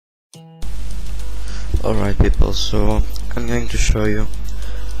Alright people, so I'm going to show you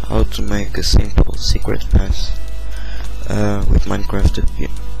how to make a simple secret pass with Minecraft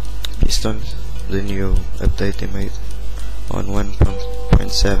pistons, the new update they made on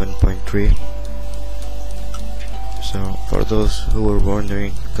 1.7.3. So for those who were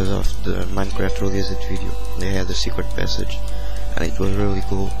wondering, because of the Minecraft released video, they had a secret passage and it was really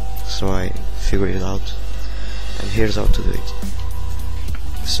cool, so I figured it out, and here's how to do it.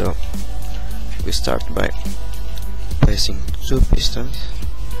 So we start by placing 2 pistons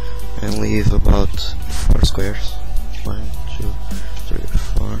and leave about 4 squares, 1, 2, 3,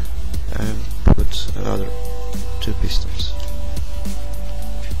 4, and put another 2 pistons,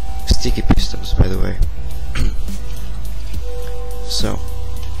 sticky pistons by the way. So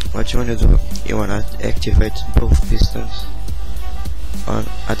what you want to do, you want to activate both pistons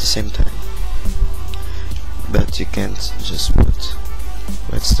at the same time, but you can't just put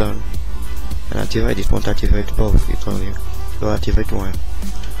redstone and activate it. Won't activate both, it only will activate one.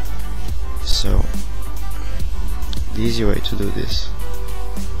 So the easy way to do this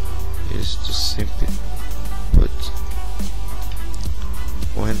is to simply put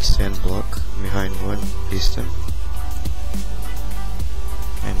one sand block behind one piston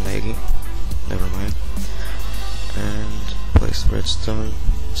and lagging, never mind, and place redstone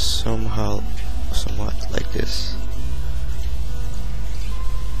somewhat like this.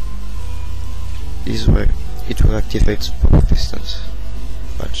 This way it will activate both pistons.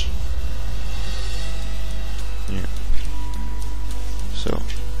 Watch. Yeah. So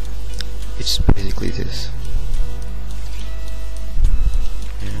it's basically this.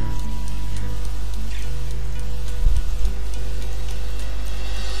 Yeah.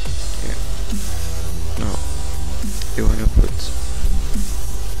 Now you wanna put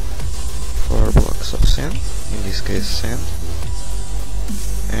 4 blocks of sand, in this case sand,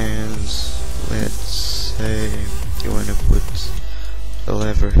 and let's say you want to put a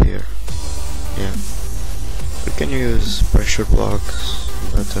lever here. Yeah, you can use pressure blocks,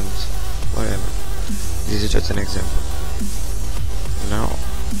 buttons, whatever. This is just an example. Now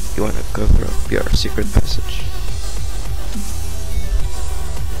you want to cover up your secret passage.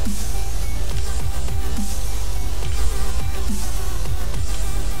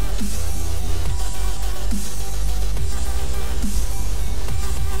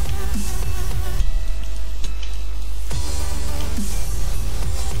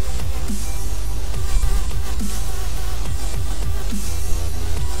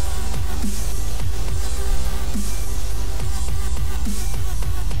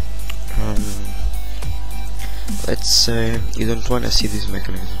 Let's say you don't want to see these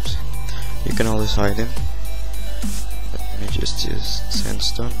mechanisms, you can always hide them. Let me just use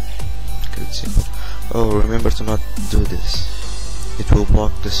sandstone, because it's simple. Oh, remember to not do this, it will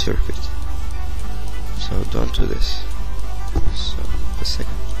block the circuit, so don't do this. So a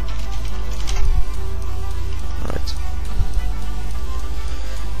second. Alright,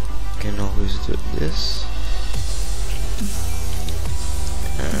 can always do this,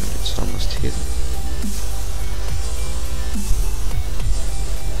 and it's almost hidden.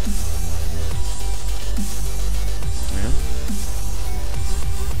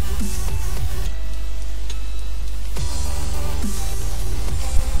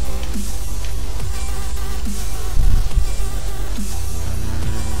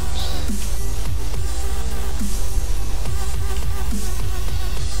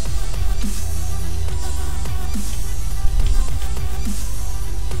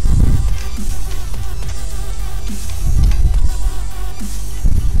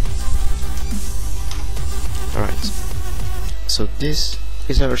 So this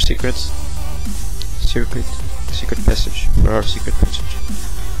is our secret passage for our secret passage.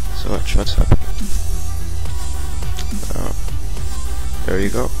 So watch what's happening. There you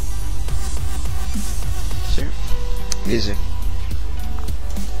go. See? Easy.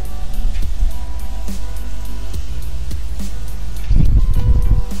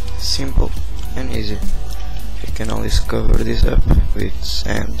 Simple and easy. You can always cover this up with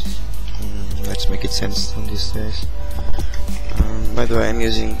sand. Let's make it sandstone these days. By the way, I'm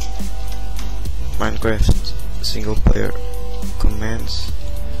using Minecraft single player commands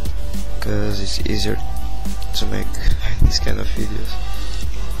because it's easier to make these kind of videos.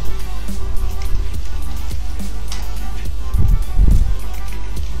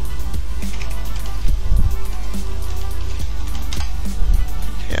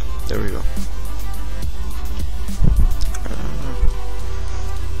 Yeah, there we go.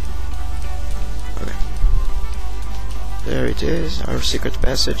 There it is, our secret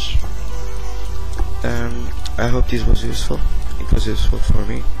passage. I hope this was useful. It was useful for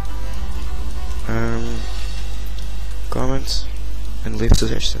me. Comment and leave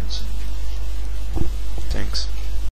suggestions. Thanks.